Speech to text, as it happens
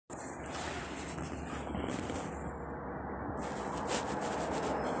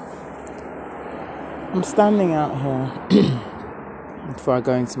I'm standing out here before I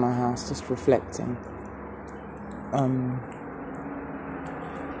go into my house, just reflecting.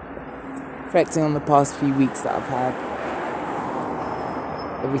 Reflecting on the past few weeks that I've had,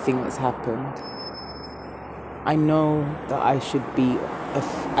 everything that's happened. I know that I should be,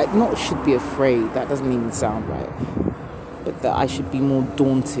 not should be afraid, that doesn't even sound right, but that I should be more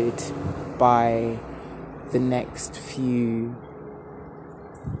daunted by the next few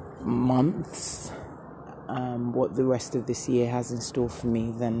months, what the rest of this year has in store for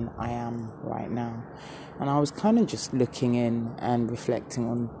me than I am right now. And I was kind of just looking in and reflecting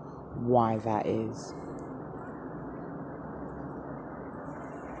on why that is.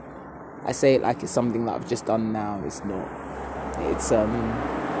 I say it like it's something that I've just done now. It's not. It's an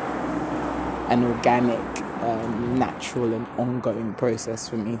organic, natural and ongoing process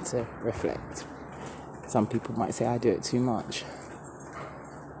for me to reflect. Some people might say I do it too much.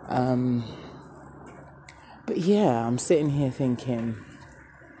 But yeah, I'm sitting here thinking,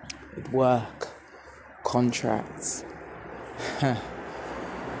 with work, contracts,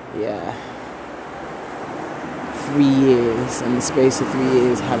 yeah, 3 years, in the space of 3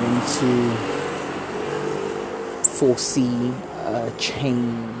 years, having to foresee a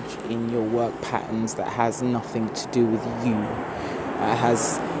change in your work patterns that has nothing to do with you.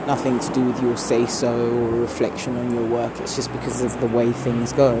 Has nothing to do with your say-so or reflection on your work. It's just because of the way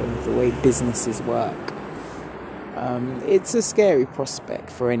things go, the way businesses work. It's a scary prospect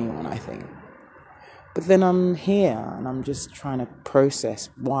for anyone, I think. But then I'm here and I'm just trying to process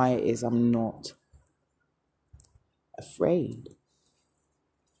why it is I'm not afraid.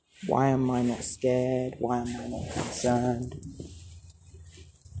 Why am I not scared? Why am I not concerned?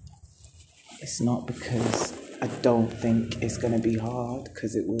 It's not because I don't think it's going to be hard,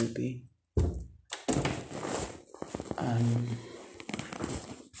 because it will be.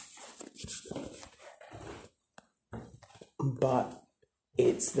 But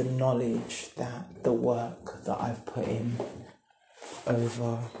it's the knowledge that the work that I've put in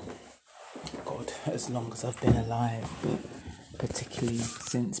over, God, as long as I've been alive, but particularly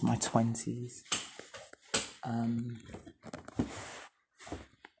since my 20s,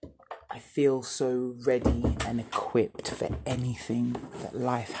 I feel so ready and equipped for anything that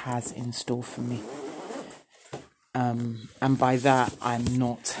life has in store for me. And by that, I'm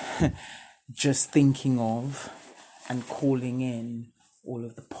not just thinking of and calling in all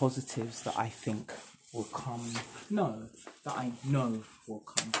of the positives that I think will come. No, that I know will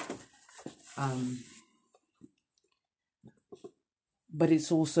come. But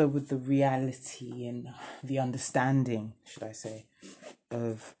it's also with the reality and the understanding, should I say,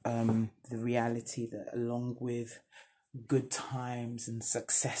 of the reality that along with good times and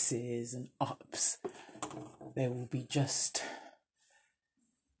successes and ups, there will be just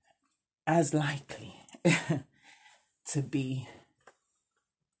as likely to be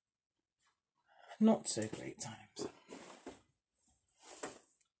not so great times.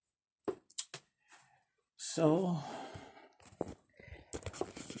 So,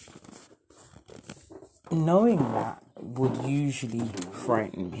 knowing that would usually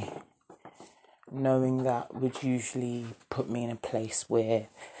frighten me. Knowing that would usually put me in a place where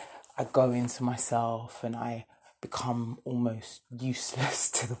I go into myself and I become almost useless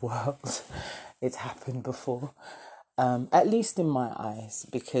to the world. It's happened before, at least in my eyes,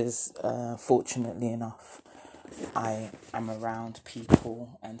 because fortunately enough, I am around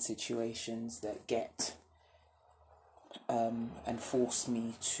people and situations that get and force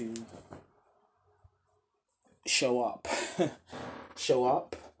me to show up,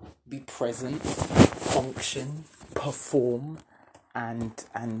 be present, function, perform, and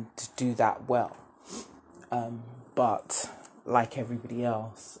do that well. But like everybody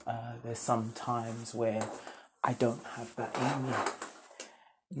else, there's some times where I don't have that in me.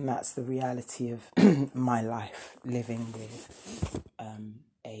 And that's the reality of my life, living with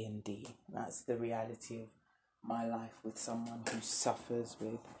A&D. That's the reality of my life with someone who suffers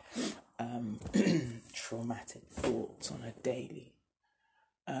with traumatic thoughts on a daily.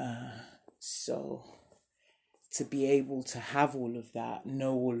 So to be able to have all of that,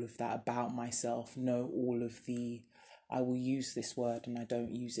 know all of that about myself, know all of the, I will use this word and I don't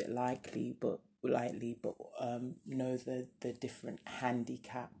use it lightly, but know the different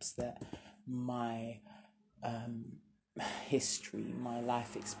handicaps that my history, my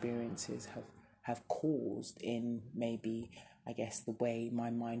life experiences have caused in maybe, I guess, the way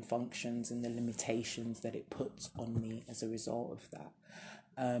my mind functions and the limitations that it puts on me as a result of that.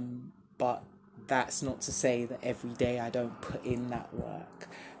 But that's not to say that every day I don't put in that work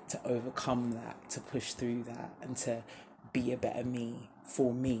to overcome that, to push through that, and to be a better me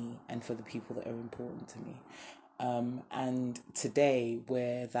for me and for the people that are important to me. And today,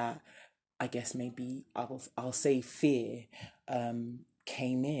 where that, I guess maybe I'll say fear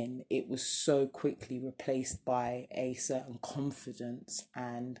came in, it was so quickly replaced by a certain confidence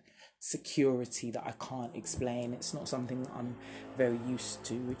and security that I can't explain. It's not something that I'm very used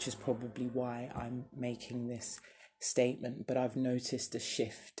to, which is probably why I'm making this statement. But I've noticed a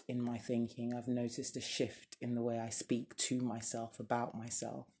shift in my thinking. I've noticed a shift in the way I speak to myself, about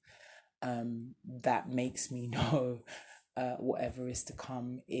myself, that makes me know whatever is to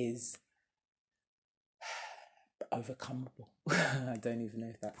come is overcomable. I don't even know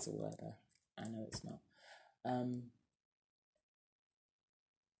if that's a word. I know it's not.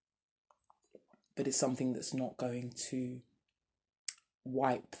 But it's something that's not going to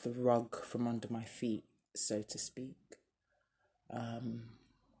wipe the rug from under my feet, so to speak.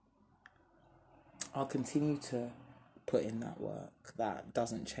 I'll continue to put in that work. That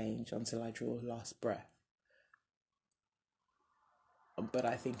doesn't change until I draw a last breath. But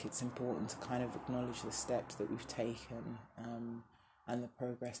I think it's important to kind of acknowledge the steps that we've taken, and the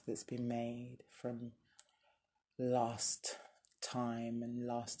progress that's been made from last time and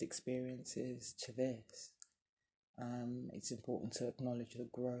last experiences to this. It's important to acknowledge the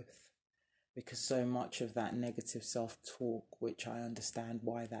growth, because so much of that negative self-talk, which I understand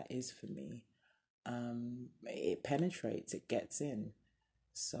why that is for me, it penetrates, it gets in.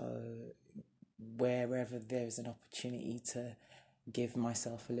 So wherever there's an opportunity to give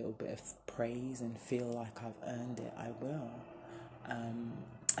myself a little bit of praise and feel like I've earned it, I will.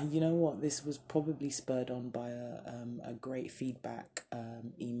 And you know what? This was probably spurred on by a great feedback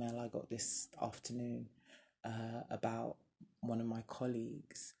email I got this afternoon about one of my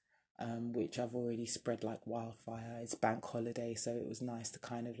colleagues, which I've already spread like wildfire. It's bank holiday, so it was nice to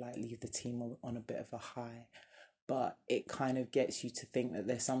kind of like leave the team on a bit of a high. But it kind of gets you to think that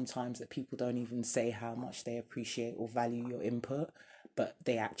there's sometimes that people don't even say how much they appreciate or value your input, but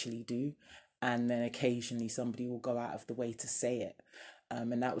they actually do. And then occasionally somebody will go out of the way to say it.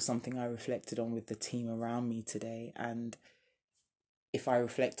 And that was something I reflected on with the team around me today. And if I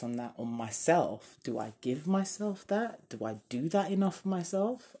reflect on that on myself, do I give myself that? Do I do that enough for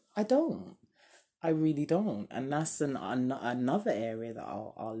myself? I don't. I really don't. And that's another area that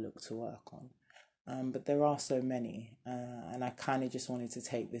I'll look to work on. But there are so many, and I kind of just wanted to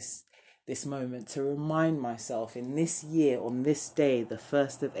take this moment to remind myself in this year, on this day, the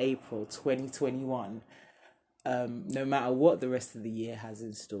 1st of April 2021, no matter what the rest of the year has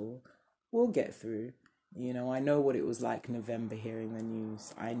in store, we'll get through. You know, I know what it was like November hearing the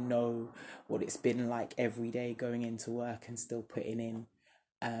news. I know what it's been like every day going into work and still putting in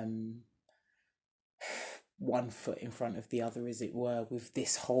one foot in front of the other, as it were, with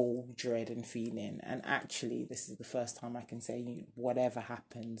this whole dread and feeling. And actually, this is the first time I can say, whatever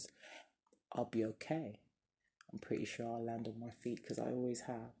happens, I'll be okay. I'm pretty sure I'll land on my feet, because I always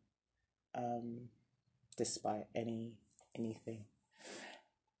have, despite anything.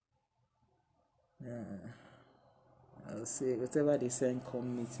 I'll see, whatever they say,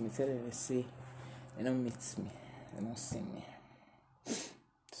 come meet me. Tell them they say, they don't meet me, they don't see me.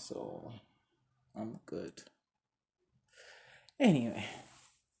 So I'm good. Anyway,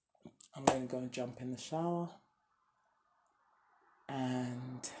 I'm going to go and jump in the shower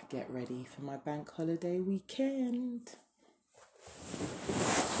and get ready for my bank holiday weekend.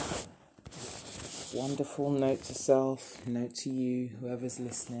 Wonderful note to self, note to you, whoever's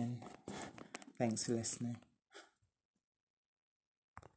listening. Thanks for listening.